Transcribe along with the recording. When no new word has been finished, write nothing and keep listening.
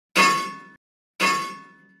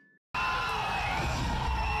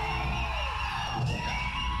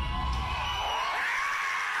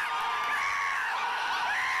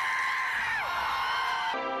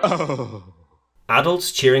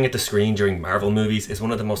Adults cheering at the screen during Marvel movies is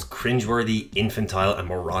one of the most cringeworthy, infantile and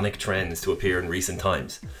moronic trends to appear in recent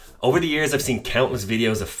times. Over the years I've seen countless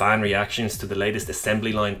videos of fan reactions to the latest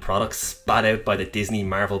assembly line products spat out by the Disney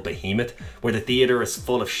Marvel behemoth, where the theatre is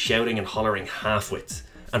full of shouting and hollering half-wits.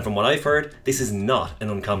 And from what I've heard, this is not an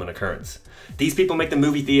uncommon occurrence. These people make the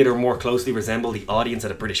movie theatre more closely resemble the audience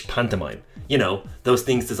at a British pantomime. You know, those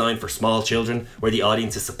things designed for small children, where the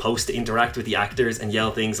audience is supposed to interact with the actors and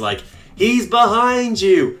yell things like, "He's behind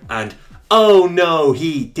you!" and "Oh no,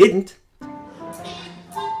 he didn't!"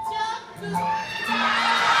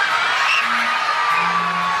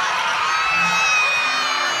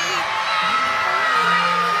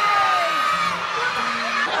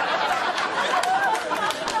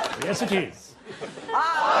 Yes, it is.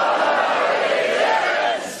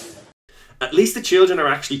 At least the children are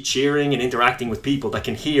actually cheering and interacting with people that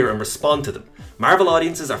can hear and respond to them. Marvel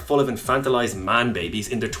audiences are full of infantilized man babies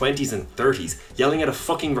in their 20s and 30s yelling at a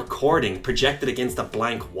fucking recording projected against a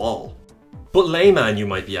blank wall. But layman, you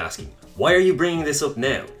might be asking, why are you bringing this up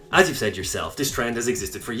now? As you've said yourself, this trend has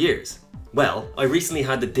existed for years. Well, I recently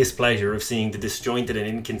had the displeasure of seeing the disjointed and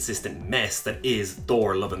inconsistent mess that is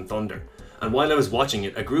Thor: Love and Thunder. And while I was watching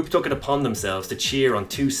it, a group took it upon themselves to cheer on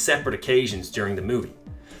two separate occasions during the movie.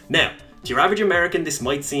 Now, to your average American, this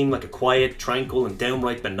might seem like a quiet, tranquil and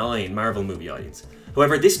downright benign Marvel movie audience.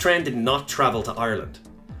 However, this trend did not travel to Ireland.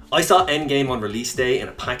 I saw Endgame on release day in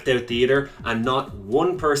a packed out theatre and not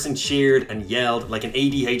one person cheered and yelled like an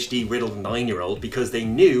ADHD riddled 9-year-old because they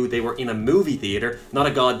knew they were in a movie theatre, not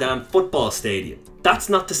a goddamn football stadium. That's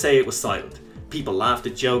not to say it was silent. People laughed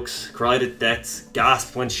at jokes, cried at deaths,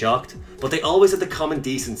 gasped when shocked, but they always had the common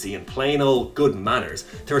decency and plain old good manners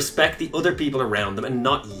to respect the other people around them and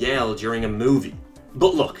not yell during a movie.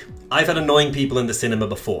 But look, I've had annoying people in the cinema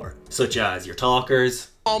before, such as your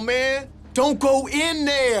talkers. Oh man, don't go in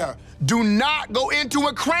there! Do not go into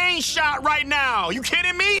a crane shot right now! You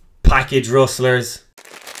kidding me? Package rustlers.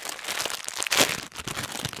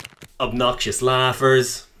 Obnoxious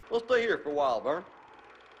laughers. We'll stay here for a while, Vern.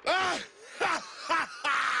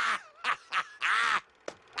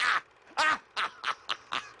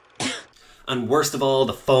 And worst of all,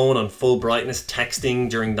 the phone on full brightness texting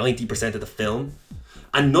during 90% of the film.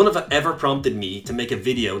 And none of it ever prompted me to make a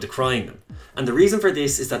video decrying them. And the reason for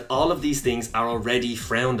this is that all of these things are already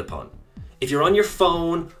frowned upon. If you're on your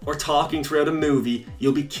phone or talking throughout a movie,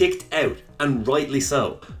 you'll be kicked out, and rightly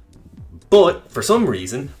so. But, for some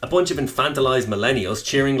reason, a bunch of infantilized millennials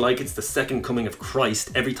cheering like it's the second coming of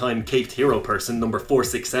Christ every time Caped Hero Person number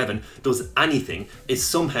 467 does anything is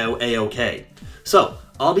somehow a-okay. So,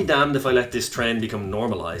 I'll be damned if I let this trend become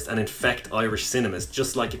normalised and infect Irish cinemas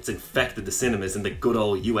just like it's infected the cinemas in the good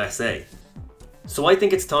old USA. So I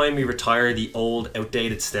think it's time we retire the old,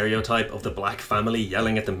 outdated stereotype of the black family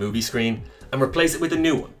yelling at the movie screen and replace it with a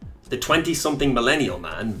new one. The 20-something millennial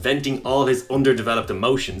man venting all his underdeveloped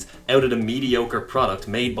emotions out at a mediocre product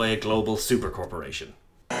made by a global supercorporation.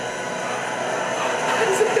 No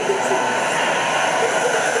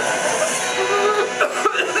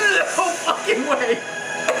fucking way!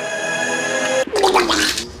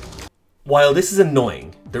 While this is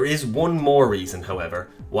annoying, there is one more reason, however,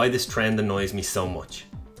 why this trend annoys me so much.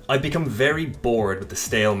 I've become very bored with the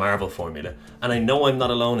stale Marvel formula, and I know I'm not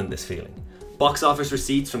alone in this feeling. Box office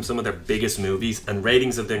receipts from some of their biggest movies and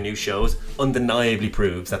ratings of their new shows undeniably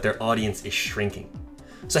proves that their audience is shrinking.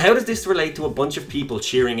 So how does this relate to a bunch of people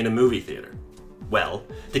cheering in a movie theatre? Well,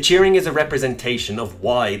 the cheering is a representation of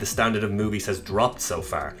why the standard of movies has dropped so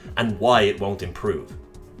far, and why it won't improve.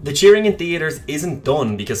 The cheering in theatres isn't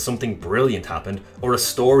done because something brilliant happened, or a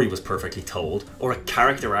story was perfectly told, or a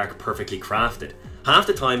character arc perfectly crafted. Half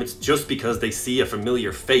the time it's just because they see a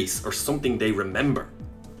familiar face or something they remember.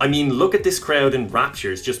 I mean, look at this crowd in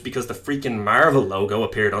raptures just because the freaking Marvel logo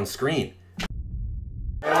appeared on screen.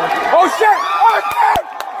 Oh shit! Oh shit!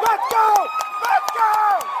 Let's go! Let's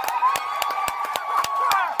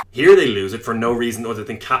go! Here they lose it for no reason other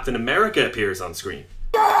than Captain America appears on screen.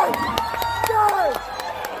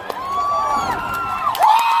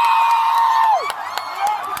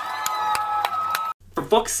 For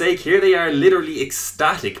fuck's sake, here they are literally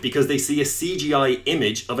ecstatic because they see a CGI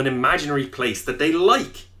image of an imaginary place that they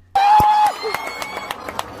like.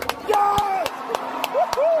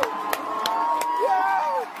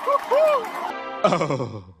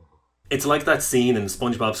 Oh. It's like that scene in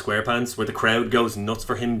SpongeBob SquarePants where the crowd goes nuts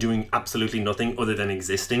for him doing absolutely nothing other than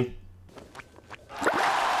existing.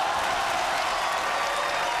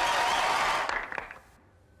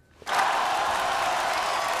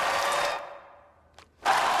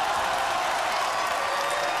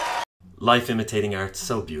 Life imitating art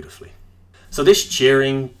so beautifully. So this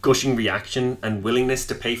cheering, gushing reaction and willingness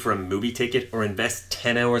to pay for a movie ticket or invest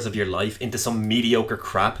 10 hours of your life into some mediocre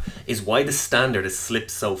crap is why the standard has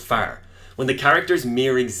slipped so far. When the character's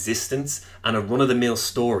mere existence and a run-of-the-mill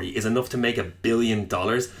story is enough to make $1 billion,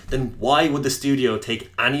 then why would the studio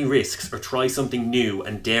take any risks or try something new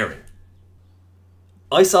and daring?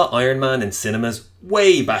 I saw Iron Man in cinemas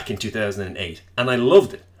way back in 2008 and I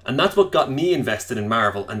loved it, and that's what got me invested in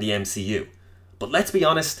Marvel and the MCU. But let's be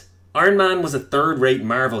honest, Iron Man was a third-rate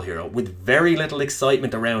Marvel hero with very little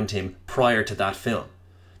excitement around him prior to that film.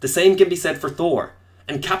 The same can be said for Thor,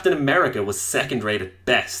 and Captain America was second-rate at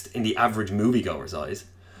best in the average moviegoer's eyes.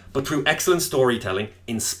 But through excellent storytelling,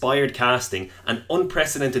 inspired casting, and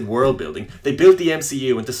unprecedented world-building, they built the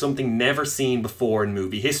MCU into something never seen before in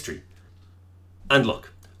movie history. And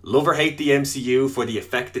look, love or hate the MCU for the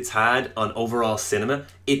effect it's had on overall cinema,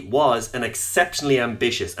 it was an exceptionally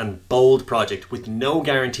ambitious and bold project with no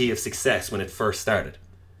guarantee of success when it first started.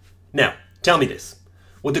 Now, tell me this.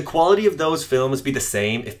 Would the quality of those films be the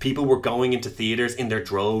same if people were going into theatres in their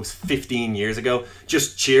droves 15 years ago,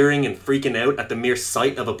 just cheering and freaking out at the mere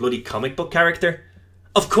sight of a bloody comic book character?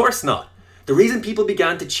 Of course not. The reason people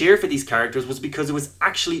began to cheer for these characters was because it was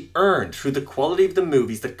actually earned through the quality of the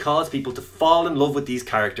movies that caused people to fall in love with these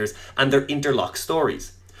characters and their interlocked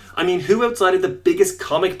stories. I mean, who outside of the biggest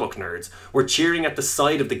comic book nerds were cheering at the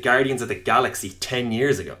sight of the Guardians of the Galaxy 10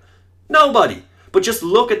 years ago? Nobody! But just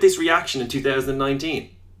look at this reaction in 2019.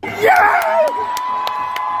 Yeah!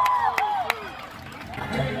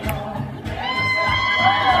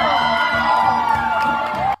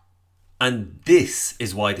 And this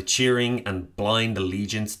is why the cheering and blind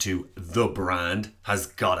allegiance to the brand has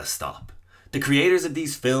gotta stop. The creators of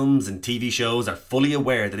these films and TV shows are fully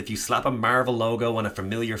aware that if you slap a Marvel logo on a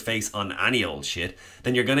familiar face on any old shit,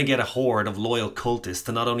 then you're gonna get a horde of loyal cultists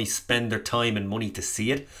to not only spend their time and money to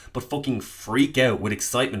see it, but fucking freak out with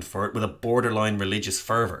excitement for it with a borderline religious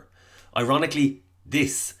fervour. Ironically,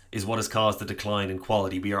 this is what has caused the decline in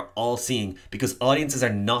quality we are all seeing because audiences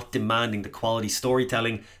are not demanding the quality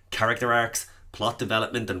storytelling, character arcs, plot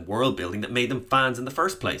development and world building that made them fans in the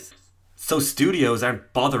first place. So studios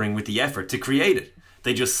aren't bothering with the effort to create it.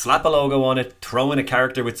 They just slap a logo on it, throw in a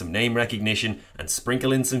character with some name recognition and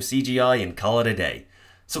sprinkle in some CGI and call it a day.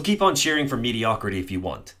 So keep on cheering for mediocrity if you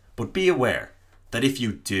want, but be aware that if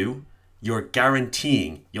you do, you're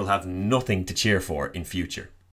guaranteeing you'll have nothing to cheer for in future.